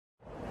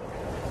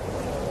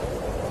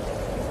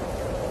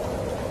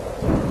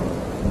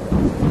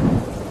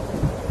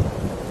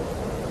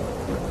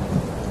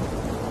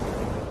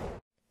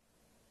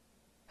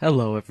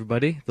Hello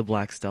everybody,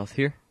 TheBlackStealth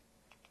here,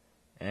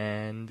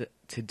 and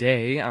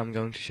today I'm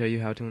going to show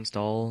you how to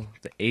install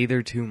the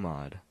Aether II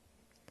mod.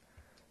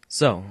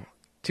 So,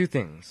 two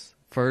things.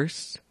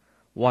 First,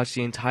 watch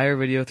the entire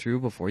video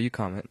through before you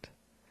comment,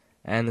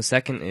 and the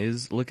second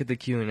is look at the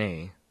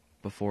Q&A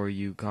before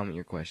you comment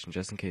your question,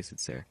 just in case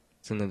it's there.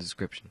 It's in the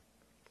description.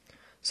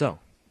 So,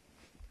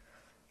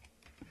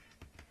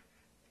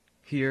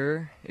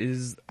 here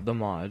is the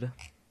mod,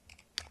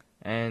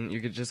 and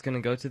you're just going to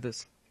go to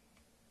this.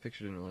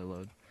 Picture didn't really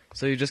load.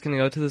 So you're just going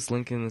to go to this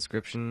link in the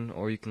description,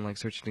 or you can like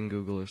search it in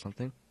Google or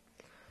something.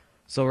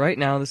 So right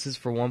now this is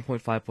for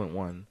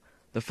 1.5.1.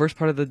 The first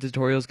part of the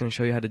tutorial is going to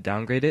show you how to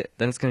downgrade it,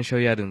 then it's going to show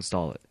you how to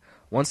install it.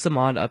 Once the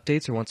mod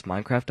updates, or once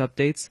Minecraft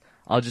updates,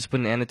 I'll just put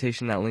an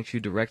annotation that links you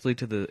directly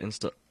to the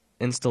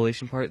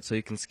installation part so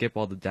you can skip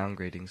all the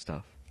downgrading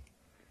stuff.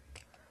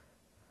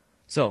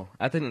 So,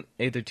 at the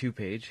Aether II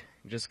page,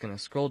 you're just going to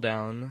scroll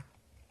down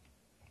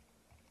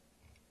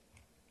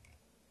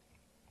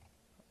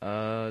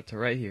to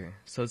right here.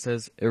 So it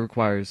says it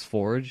requires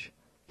Forge,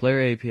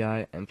 Player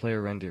API, and Player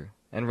Render,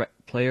 and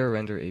Player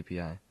Render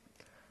API.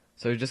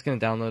 So you're just gonna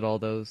download all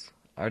those.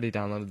 I already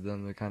downloaded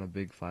them. They're kind of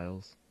big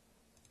files.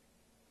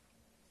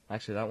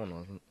 Actually, that one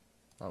wasn't.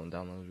 That one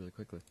downloaded really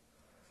quickly.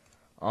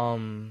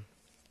 And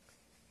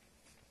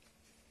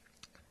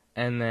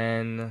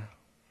then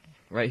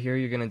right here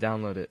you're gonna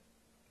download it,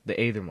 the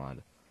Aether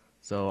mod.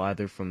 So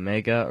either from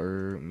Mega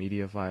or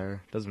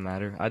Mediafire, doesn't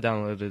matter. I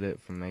downloaded it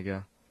from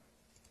Mega.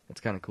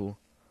 It's kind of cool.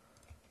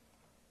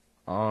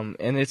 And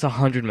it's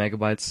 100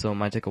 megabytes, so it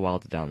might take a while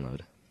to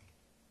download.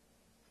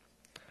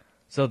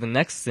 So the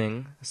next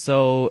thing,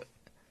 so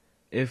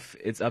if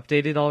it's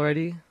updated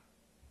already,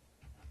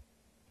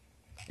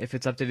 if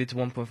it's updated to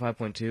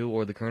 1.5.2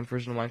 or the current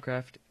version of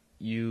Minecraft,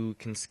 you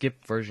can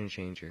skip version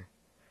changer.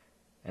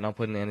 And I'll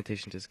put an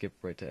annotation to skip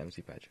right to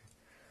MC Patcher.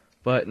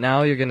 But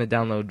now you're going to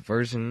download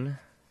version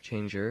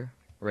changer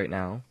right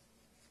now,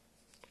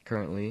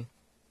 currently,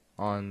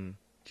 on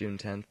June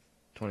 10th.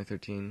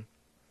 2013.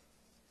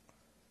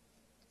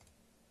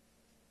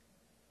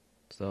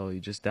 So you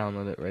just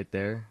download it right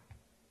there,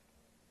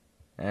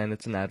 and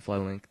it's an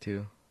AdFly link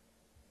too,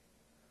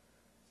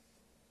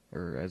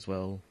 or as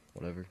well,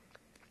 whatever.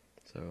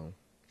 So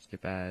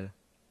skip ad,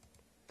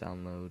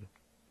 download,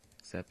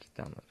 accept,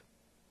 download.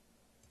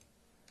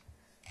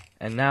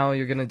 And now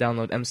you're gonna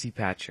download MC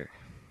Patcher.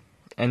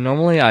 And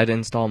normally I'd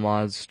install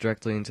mods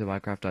directly into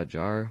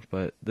Minecraft.jar,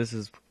 but this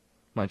is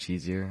much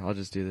easier. I'll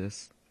just do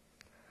this.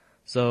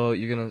 So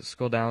you're going to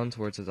scroll down to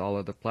where it says all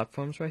other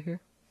platforms right here.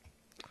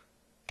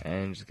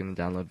 And you're just going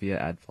to download via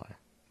AdFly.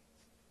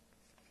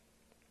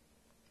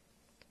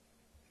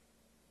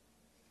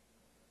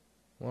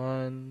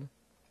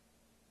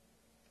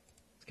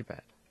 Skip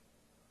ad.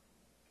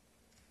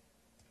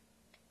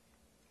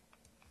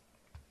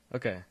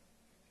 Okay.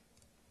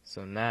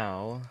 So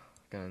now,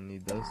 I'm going to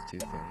need those two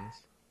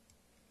things.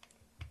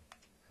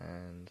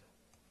 And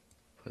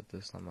put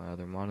this on my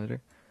other monitor.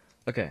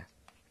 Okay.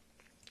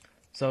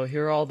 So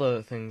here are all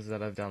the things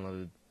that I've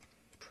downloaded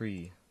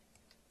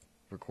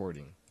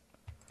pre-recording.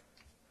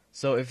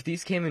 So if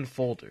these came in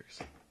folders,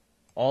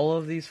 all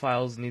of these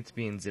files need to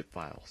be in zip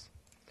files.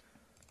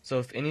 So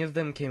if any of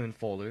them came in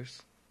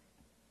folders,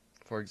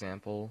 for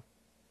example,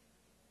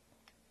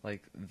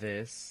 like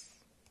this,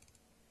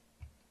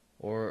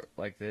 or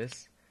like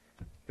this,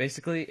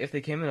 basically if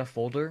they came in a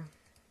folder,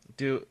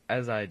 do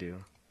as I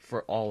do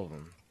for all of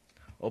them.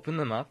 Open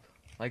them up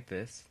like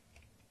this,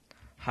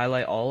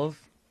 highlight all of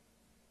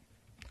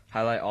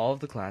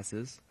the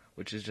classes,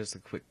 which is just a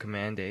quick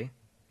Command A.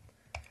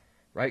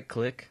 Right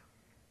click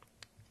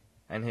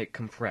and hit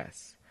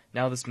compress.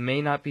 Now this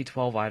may not be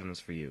 12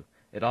 items for you.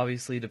 It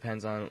obviously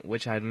depends on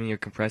which item you're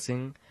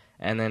compressing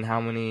and then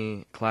how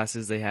many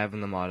classes they have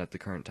in the mod at the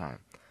current time.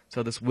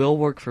 So this will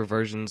work for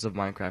versions of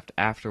Minecraft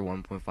after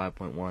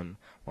 1.5.1,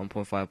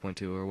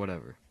 1.5.2 or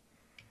whatever.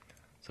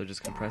 So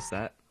just compress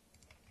that.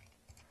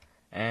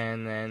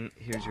 And then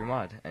here's your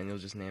mod, and you'll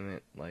just name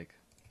it like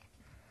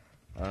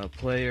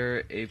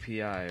Player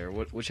API, or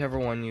whichever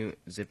one you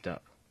zipped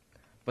up.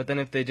 But then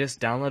if they just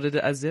downloaded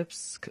it as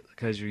zips,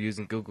 because you're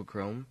using Google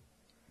Chrome,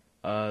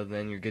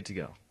 then you're good to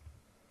go.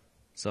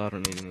 So I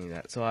don't need any of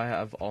that. So I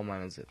have all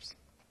mine as zips.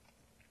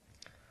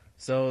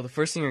 So the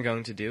first thing you're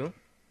going to do,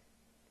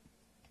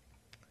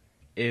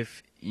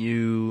 if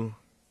the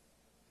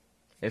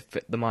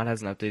mod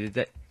hasn't updated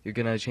yet, you're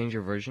going to change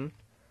your version.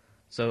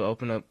 So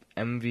open up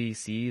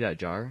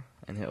mvc.jar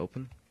and hit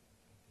open.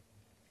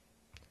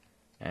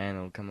 And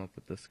it'll come up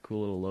with this cool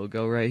little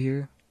logo right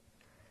here.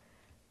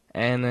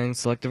 And then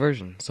select a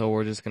version. So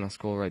we're just going to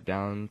scroll right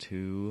down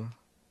to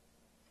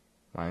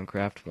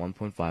Minecraft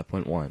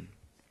 1.5.1.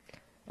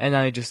 And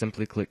now you just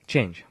simply click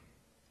change.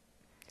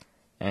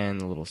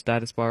 And the little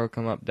status bar will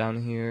come up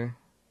down here.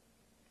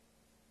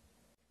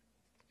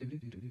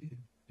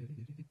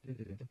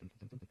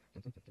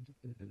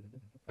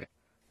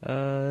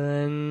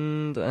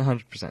 And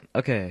 100%.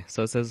 Okay,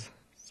 so it says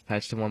it's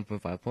patched to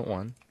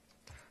 1.5.1.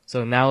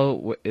 So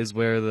now is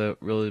where the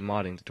really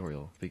modding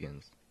tutorial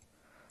begins.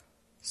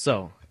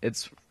 So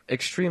it's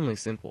extremely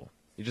simple.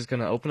 You're just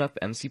going to open up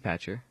MC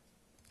Patcher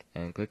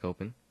and click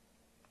open.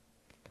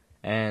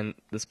 And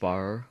this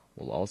bar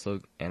will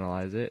also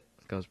analyze it.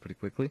 It goes pretty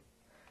quickly.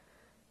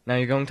 Now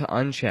you're going to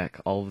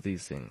uncheck all of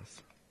these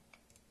things.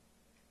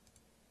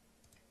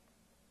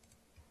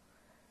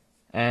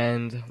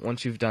 And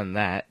once you've done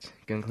that,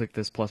 you're going to click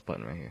this plus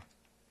button right here.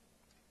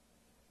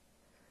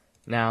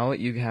 Now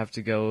you have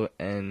to go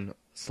and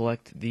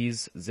select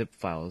these zip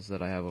files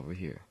that I have over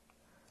here.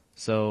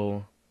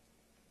 So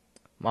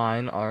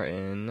mine are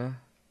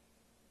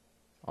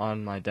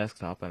on my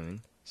desktop,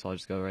 so I'll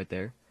just go right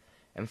there.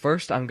 And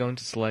first I'm going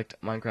to select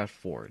Minecraft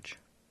Forge.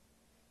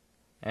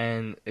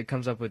 And it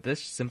comes up with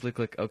this, simply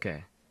click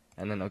OK,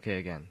 and then OK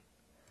again.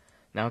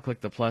 Now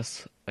click the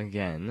plus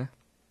again,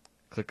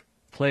 click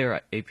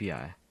Player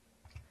API,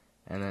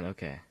 and then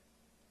OK.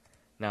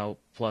 Now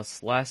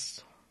plus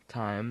last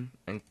time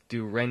and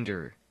do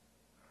Render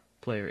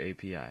Player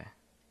API.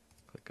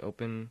 Click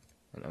Open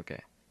and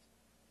OK.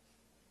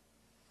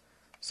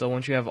 So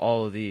once you have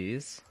all of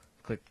these,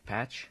 click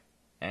Patch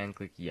and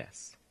click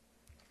Yes.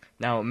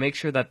 Now make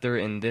sure that they're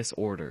in this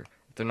order.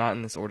 If they're not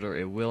in this order,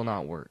 it will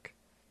not work.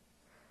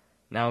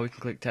 Now we can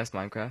click Test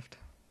Minecraft,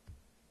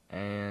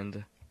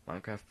 and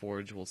Minecraft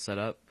Forge will set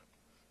up.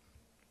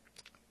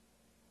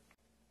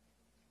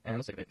 And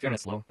let's take a bit. If your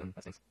internet's slow, then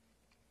that stinks.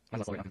 Mine's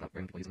not slow right now, because not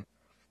very many people using it.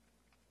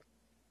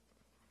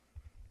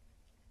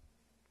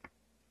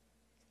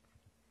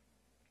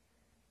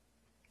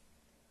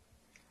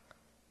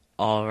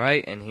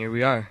 Alright, and here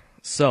we are.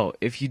 So,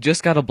 if you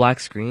just got a black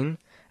screen,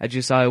 as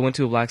you saw, I went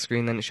to a black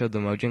screen, then it showed the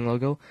Mojang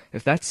logo.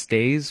 If that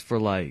stays for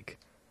like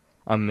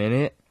a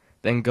minute,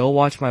 then go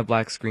watch my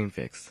black screen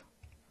fix.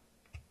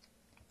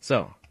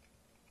 So,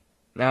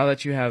 now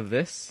that you have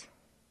this,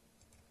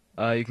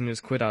 you can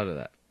just quit out of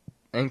that.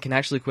 And can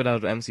actually quit out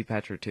of MC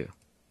Patcher too.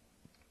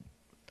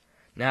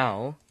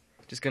 Now,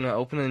 just going to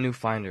open a new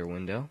Finder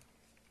window.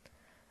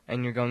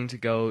 And you're going to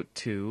go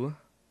to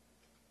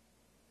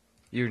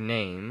your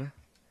name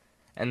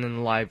and then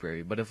the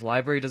library. But if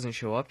library doesn't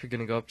show up, you're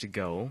going to go up to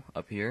Go,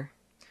 up here.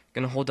 You're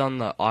going to hold down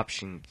the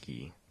Option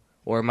key.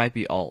 Or it might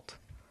be Alt.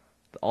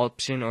 The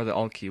Option or the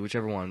Alt key,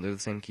 whichever one, they're the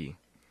same key.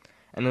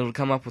 And it'll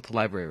come up with the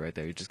library right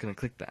there. You're just going to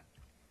click that.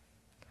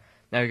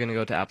 Now you're going to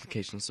go to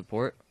Application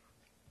Support.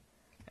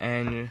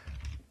 And you're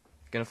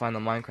going to find the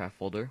Minecraft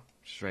folder,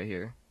 which is right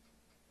here,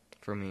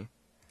 for me.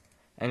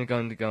 And you're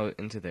going to go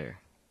into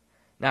there.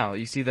 Now,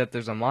 you see that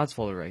there's a mods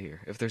folder right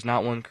here. If there's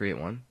not one, create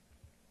one.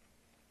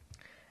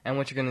 And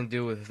what you're going to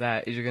do with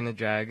that is you're going to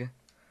drag.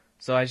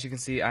 So as you can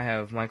see, I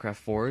have Minecraft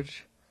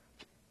Forge,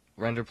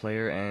 Render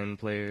Player, and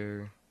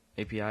Player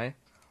API.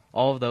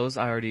 All of those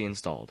I already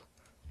installed.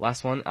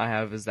 Last one I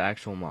have is the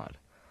actual mod.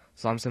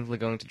 So I'm simply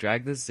going to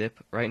drag this zip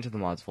right into the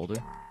mods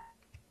folder.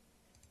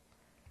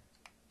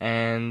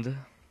 And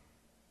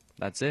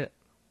that's it.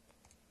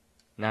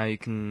 Now you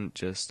can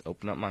just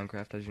open up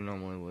Minecraft as you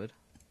normally would.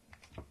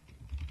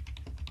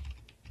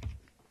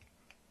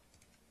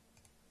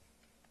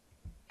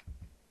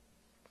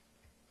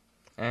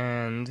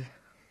 And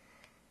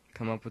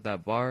come up with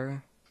that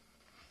bar.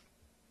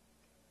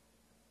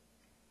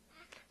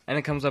 And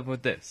it comes up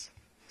with this.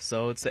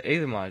 So it's the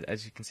Aether mod.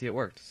 As you can see, it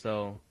worked.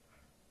 So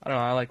I don't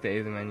know, I like the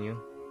Aether menu.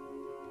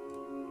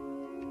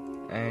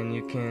 And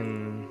you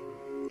can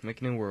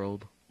make a new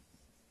world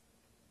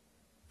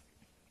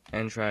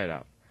and try it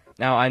out.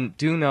 Now I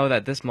do know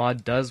that this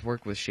mod does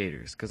work with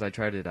shaders because I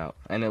tried it out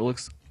and it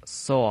looks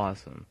so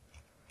awesome.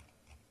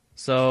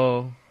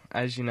 So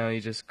as you know,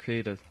 you just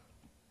create a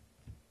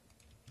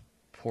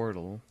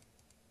portal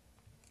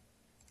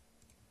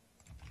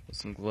with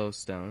some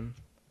glowstone.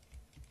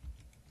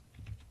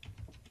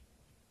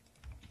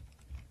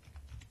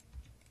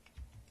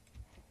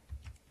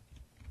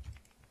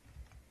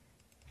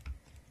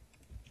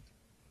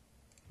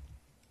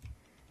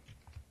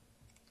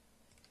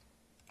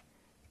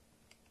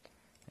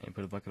 And you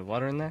put a bucket of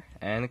water in there,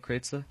 and it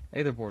creates the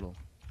Aether portal.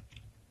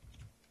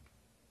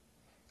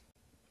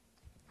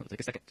 It'll take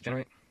a second to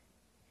generate.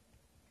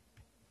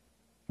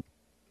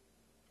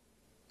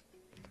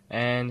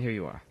 And here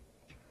you are.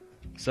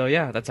 So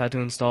yeah, that's how to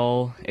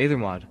install Aether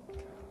mod.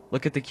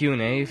 Look at the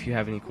Q&A if you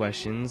have any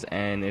questions,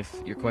 and if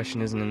your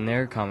question isn't in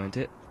there, comment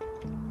it.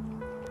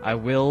 I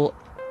will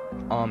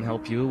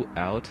help you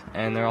out,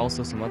 and there are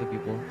also some other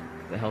people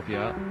that help you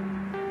out.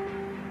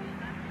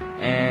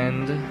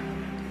 And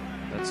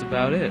that's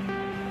about it.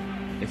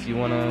 If you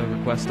want to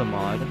request a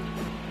mod,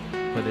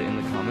 put it in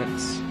the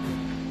comments.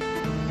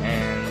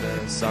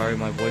 And sorry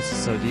my voice is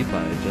so deep,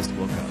 I just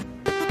woke up.